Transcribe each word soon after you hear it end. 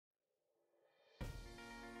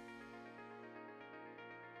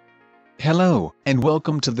Hello, and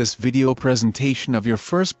welcome to this video presentation of your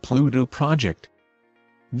first Pluto project.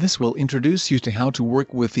 This will introduce you to how to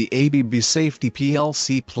work with the ABB Safety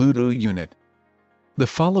PLC Pluto unit. The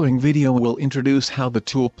following video will introduce how the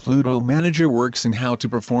tool Pluto Manager works and how to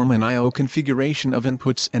perform an I/O configuration of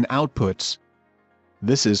inputs and outputs.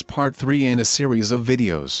 This is part 3 in a series of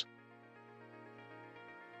videos.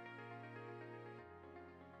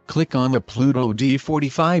 Click on the Pluto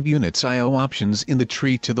D45 unit's I/O options in the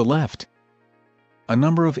tree to the left. A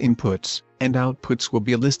number of inputs and outputs will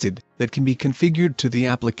be listed that can be configured to the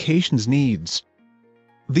application's needs.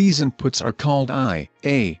 These inputs are called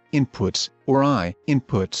I/A inputs or I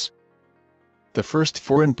inputs. The first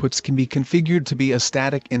 4 inputs can be configured to be a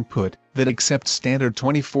static input that accepts standard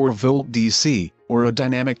 24-volt DC, or a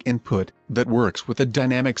dynamic input that works with a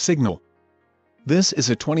dynamic signal. This is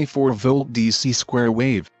a 24-volt DC square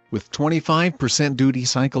wave, with 25% duty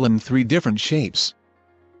cycle in 3 different shapes.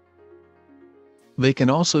 They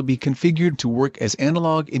can also be configured to work as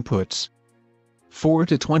analog inputs, 4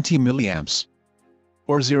 to 20 mA,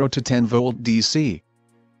 or 0 to 10 volt DC.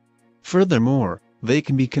 Furthermore, they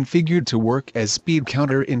can be configured to work as speed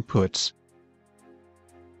counter inputs.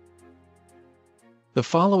 The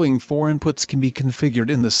following 4 inputs can be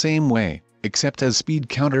configured in the same way, except as speed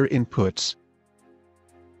counter inputs.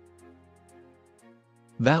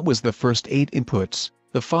 That was the first 8 inputs.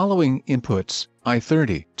 The following inputs,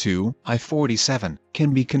 I30 to I47,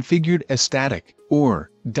 can be configured as static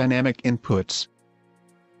or dynamic inputs.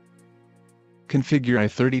 Configure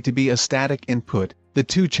I30 to be a static input. The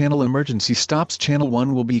 2-channel emergency stops channel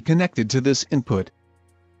 1 will be connected to this input.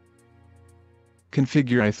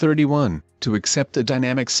 Configure I31 to accept a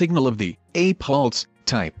dynamic signal of the A pulse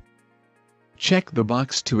type. Check the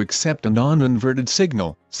box to accept a non-inverted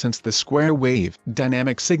signal, since the square wave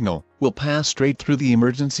dynamic signal will pass straight through the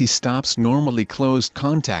emergency stop's normally closed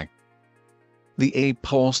contact. The A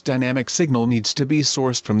pulse dynamic signal needs to be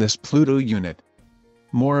sourced from this Pluto unit.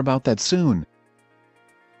 More about that soon.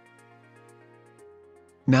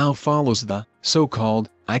 Now follows the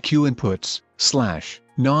so-called IQ inputs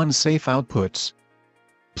 / non-safe outputs.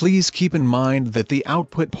 Please keep in mind that the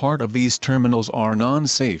output part of these terminals are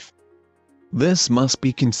non-safe. This must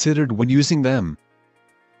be considered when using them.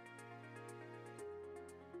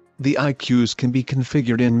 The IQs can be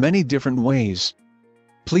configured in many different ways.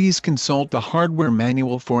 Please consult the hardware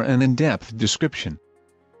manual for an in-depth description.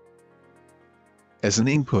 As an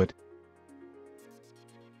input,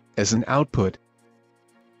 as an output,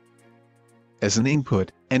 as an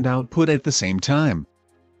input and output at the same time,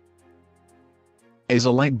 as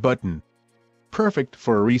a light button, perfect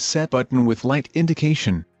for a reset button with light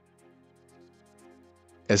indication,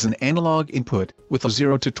 as an analog input with a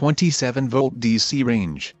 0 to 27 volt DC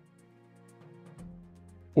range,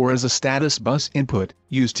 or as a status bus input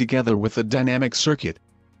used together with a dynamic circuit.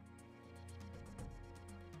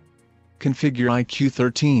 Configure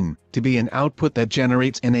IQ13 to be an output that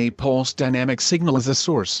generates an A-pulse dynamic signal as a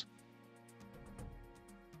source.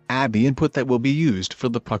 Add the input that will be used for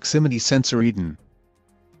the proximity sensor EDN.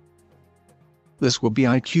 This will be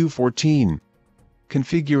IQ14.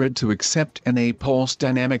 Configure it to accept an A-pulse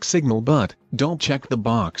dynamic signal, but don't check the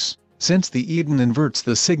box, since the EDN inverts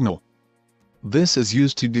the signal. This is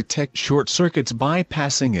used to detect short circuits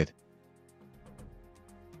bypassing it.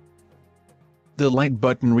 The light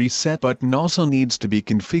button reset button also needs to be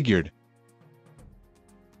configured.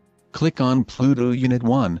 Click on Pluto Unit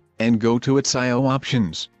 1, and go to its I/O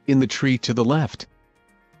options, in the tree to the left.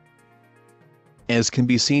 As can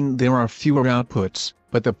be seen, there are fewer outputs,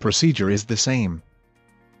 but the procedure is the same.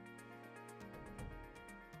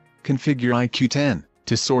 Configure IQ10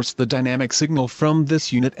 to source the dynamic signal from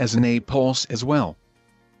this unit as an A-pulse as well.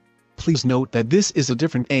 Please note that this is a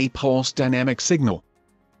different A-pulse dynamic signal.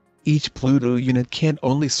 Each Pluto unit can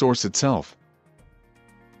only source itself.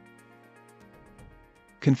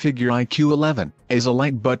 Configure IQ11 as a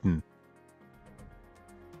light button.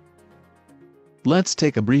 Let's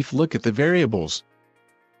take a brief look at the variables.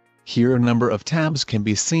 Here a number of tabs can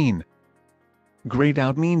be seen. Grayed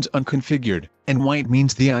out means unconfigured, and white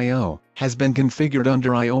means the I/O has been configured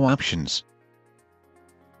under I/O options.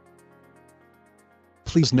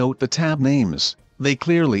 Please note the tab names, they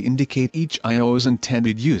clearly indicate each I/O's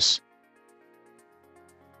intended use.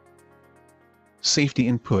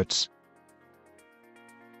 Safety inputs,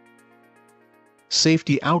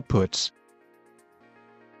 safety outputs,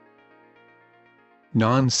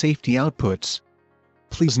 non-safety outputs.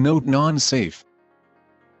 Please note non-safe.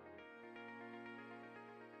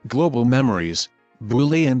 Global memories,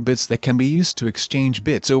 Boolean bits that can be used to exchange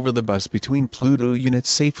bits over the bus between Pluto units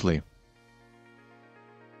safely.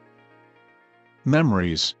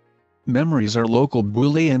 Memories. Memories are local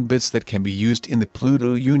Boolean bits that can be used in the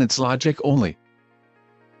Pluto unit's logic only.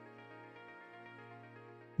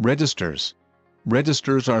 Registers.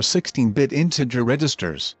 Registers are 16-bit integer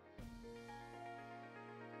registers.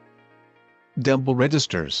 Double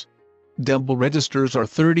registers. Double registers are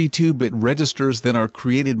 32-bit registers that are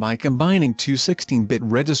created by combining two 16-bit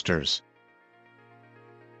registers.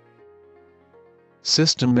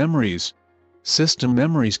 System memories. System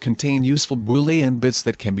memories contain useful Boolean bits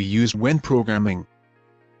that can be used when programming.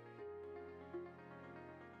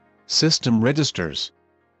 System registers.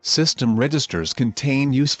 System registers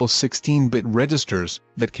contain useful 16-bit registers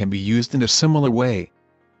that can be used in a similar way.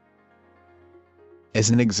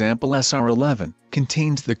 As an example, SR11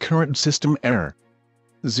 contains the current system error.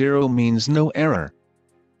 0 means no error.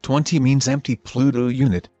 20 means empty Pluto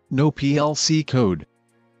unit, no PLC code.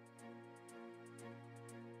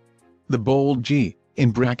 The bold G,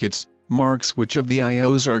 in brackets, marks which of the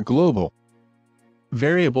IOs are global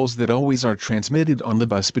variables that always are transmitted on the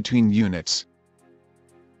bus between units.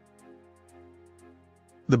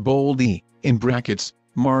 The bold E, in brackets,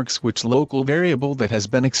 marks which local variable that has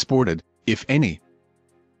been exported, if any.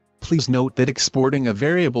 Please note that exporting a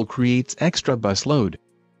variable creates extra bus load.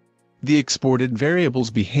 The exported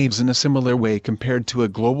variables behaves in a similar way compared to a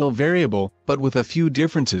global variable, but with a few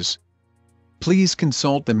differences. Please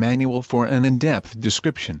consult the manual for an in-depth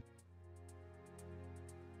description.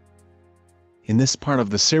 In this part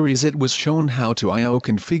of the series it was shown how to I/O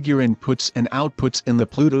configure inputs and outputs in the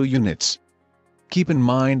Pluto units. Keep in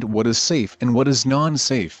mind what is safe and what is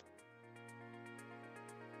non-safe.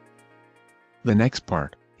 The next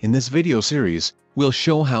part, in this video series, will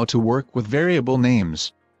show how to work with variable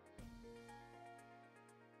names.